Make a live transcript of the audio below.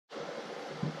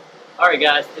Alright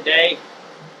guys, today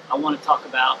I want to talk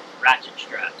about ratchet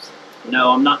straps.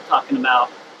 No, I'm not talking about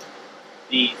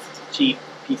these cheap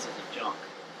pieces of junk.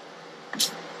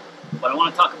 What I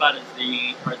want to talk about is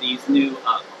these new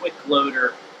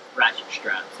Quickloader ratchet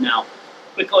straps. Now,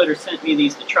 Quickloader sent me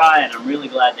these to try, and I'm really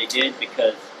glad they did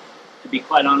because, to be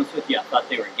quite honest with you, I thought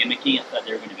they were gimmicky. I thought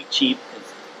they were going to be cheap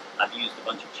because I've used a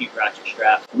bunch of cheap ratchet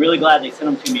straps. I'm really glad they sent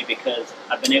them to me because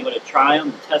I've been able to try them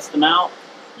and test them out,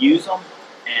 use them,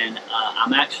 and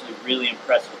I'm actually really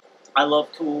impressed with them. I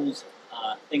love tools,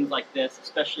 things like this,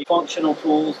 especially functional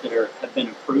tools that have been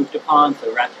improved upon.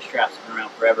 So ratchet straps have been around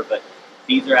forever, but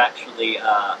these are actually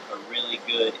a really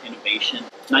good innovation.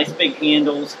 Nice big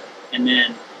handles, and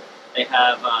then they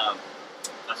have a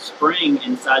spring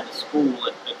inside the spool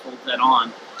that holds that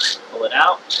on. Pull it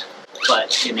out,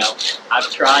 but you know, I've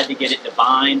tried to get it to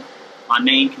bind. My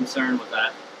main concern was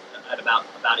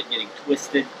about it getting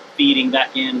twisted, feeding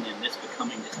back in, and this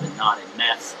becoming just a knotted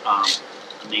mess. I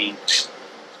mean,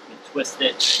 you twist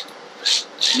it,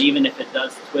 and even if it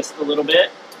does twist a little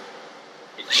bit,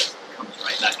 it just comes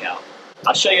right back out.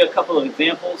 I'll show you a couple of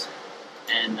examples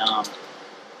and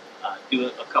do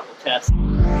a couple tests.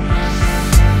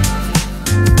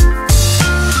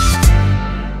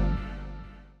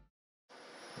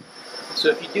 So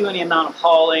if you do any amount of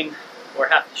hauling or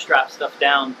have to strap stuff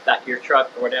down back of your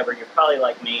truck or whatever, you're probably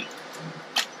like me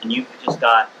and you've just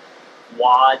got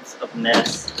wads of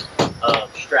mess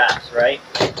of straps, right?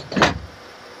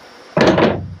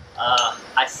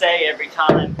 I say every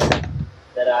time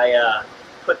that I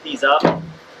put these up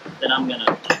that I'm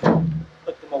gonna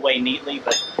put them away neatly,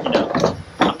 but you know,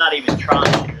 I'm not even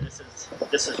trying here.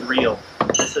 This is real.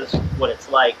 This is what it's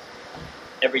like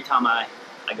every time I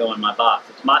go in my box.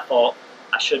 It's my fault.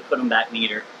 I should put them back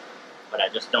neater, but I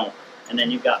just don't. And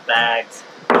then you've got bags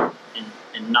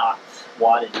and knots,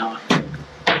 wadded knots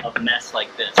of mess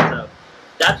like this. So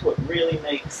that's what really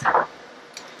makes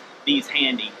these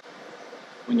handy.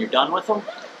 When you're done with them,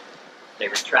 they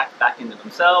retract back into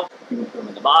themselves. You can put them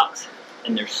in the box,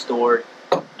 and they're stored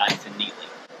nice and neatly.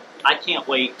 I can't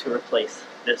wait to replace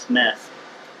this mess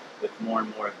with more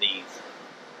and more of these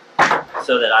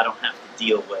so that I don't have to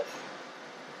deal with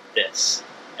this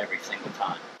every single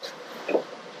time. Why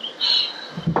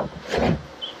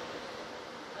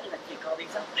did I take all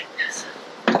these out like this?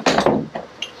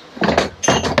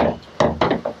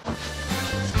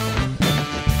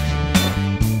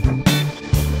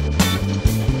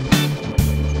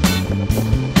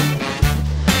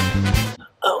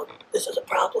 Oh, this is a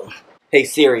problem. Hey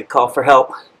Siri, call for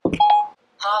help. Ha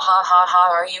ha ha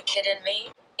ha, are you kidding me?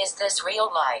 Is this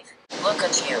real life? Look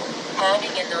at you,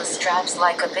 handing in those straps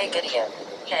like a big idiot.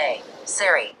 Hey,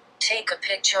 Siri, take a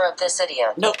picture of this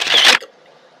idiot. Nope.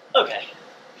 Okay.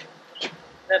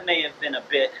 That may have been a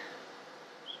bit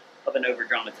of an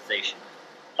over-dramatization.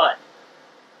 But,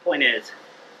 point is,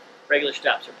 regular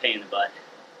straps are a pain in the butt.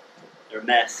 They're a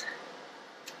mess.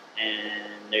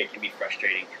 And they can be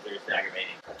frustrating because they're just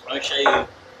aggravating. I'm going to show you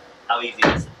how easy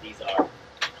these are.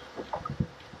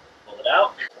 Pull it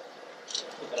out.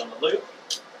 Put it on the loop.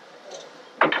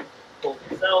 Pull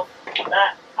yourself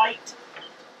that tight.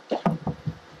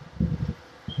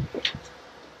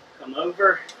 Come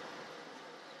over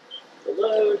the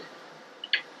load.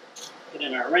 Put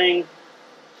in our ring.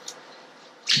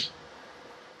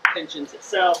 Tensions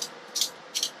itself.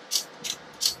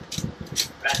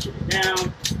 Ratchet it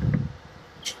down.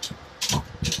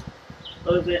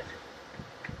 Close it.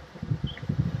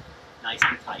 Nice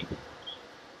and tight.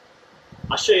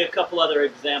 I'll show you a couple other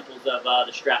examples of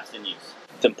the straps in use.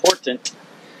 It's important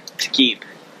to keep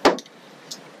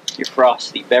your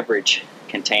frosty beverage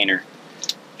container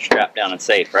strapped down and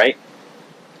safe, right?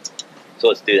 So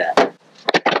let's do that.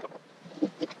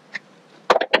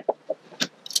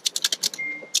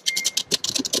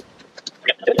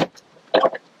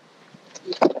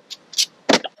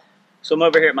 So I'm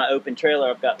over here at my open trailer.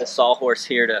 I've got this sawhorse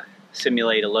here to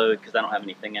simulate a load because I don't have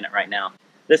anything in it right now.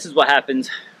 This is what happens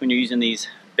when you're using these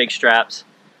big straps,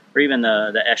 or even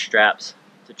the S straps,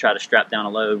 to try to strap down a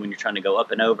load when you're trying to go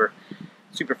up and over.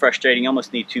 Super frustrating. You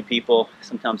almost need two people.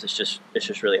 Sometimes it's just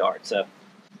really hard. So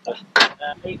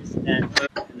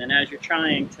and then as you're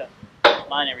trying to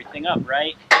line everything up,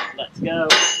 right? Let's go.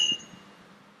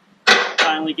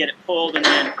 Finally get it pulled, and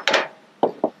then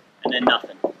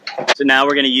nothing. So now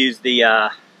we're going to use the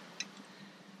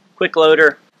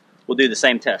Quickloader. We'll do the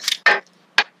same test.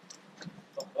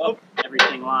 Oh,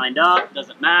 everything lined up.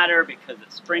 Doesn't matter because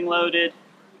it's spring loaded.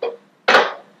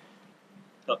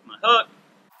 Hook my hook.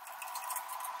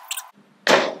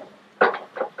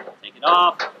 Take it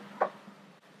off.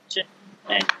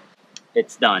 And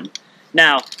it's done.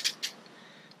 Now,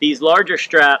 these larger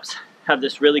straps have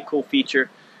this really cool feature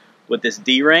with this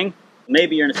D-ring.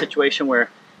 Maybe you're in a situation where,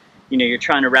 you know, you're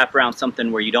trying to wrap around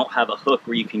something where you don't have a hook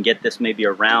where you can get this, maybe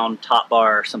a round top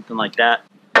bar or something like that.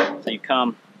 So you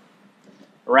come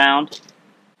around,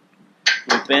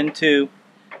 loop into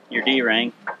your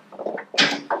D-ring,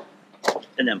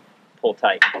 and then pull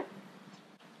tight.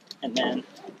 And then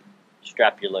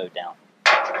strap your load down.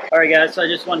 Alright guys, so I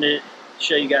just wanted to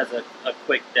show you guys a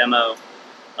quick demo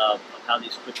of how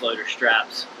these Quickloader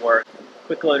straps work.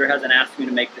 Quickloader hasn't asked me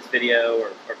to make this video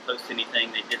or post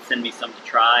anything. They did send me some to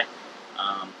try.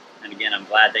 And again, I'm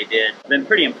glad they did. I've been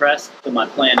pretty impressed. So my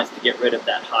plan is to get rid of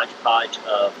that hodgepodge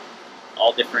of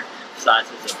all different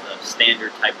sizes of the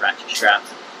standard type ratchet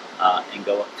straps and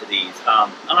go up to these. I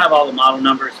don't have all the model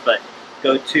numbers, but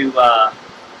go to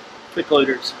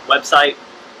Quickloader's website.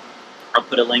 I'll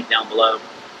put a link down below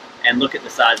and look at the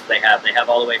sizes they have. They have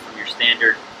all the way from your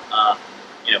standard,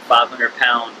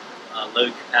 500-pound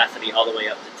load capacity all the way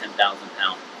up to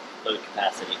 10,000-pound load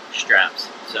capacity straps.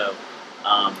 So,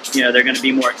 they're going to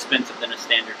be more expensive than a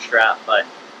standard strap, but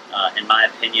in my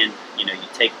opinion, you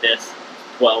take this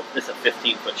 12, this is a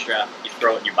 15-foot strap, you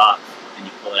throw it in your box and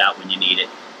you pull it out when you need it.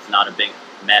 It's not a big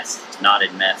mess,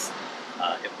 knotted mess.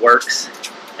 It works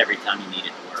every time you need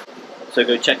it to work. So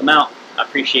go check them out. I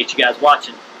appreciate you guys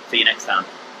watching. See you next time.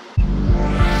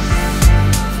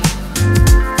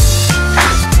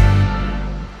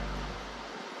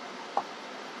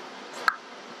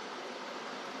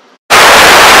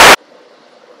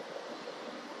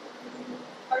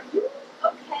 Are you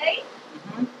okay?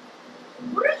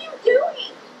 What are you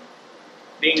doing?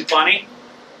 Being funny?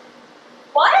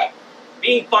 What?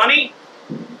 Being funny?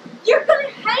 You're gonna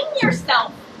hang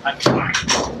yourself. I'm fine.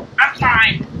 I'm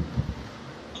fine.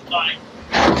 I'm fine.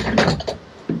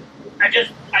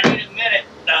 I need a minute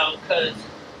though, because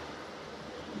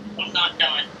I'm not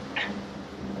done.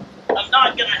 I'm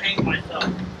not gonna hang myself.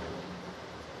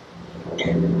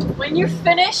 When you're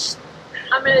finished,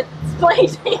 I'm gonna explain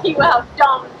to you how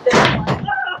dumb this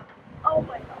was. Oh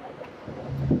my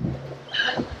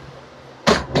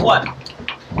god. What?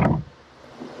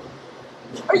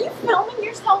 Are you filming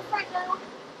yourself right now?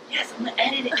 Yes, I'm gonna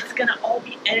edit it. It's gonna all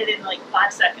be edited in like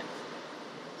 5 seconds.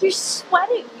 You're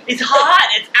sweating. It's hot.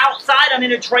 It's outside. I'm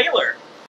in a trailer.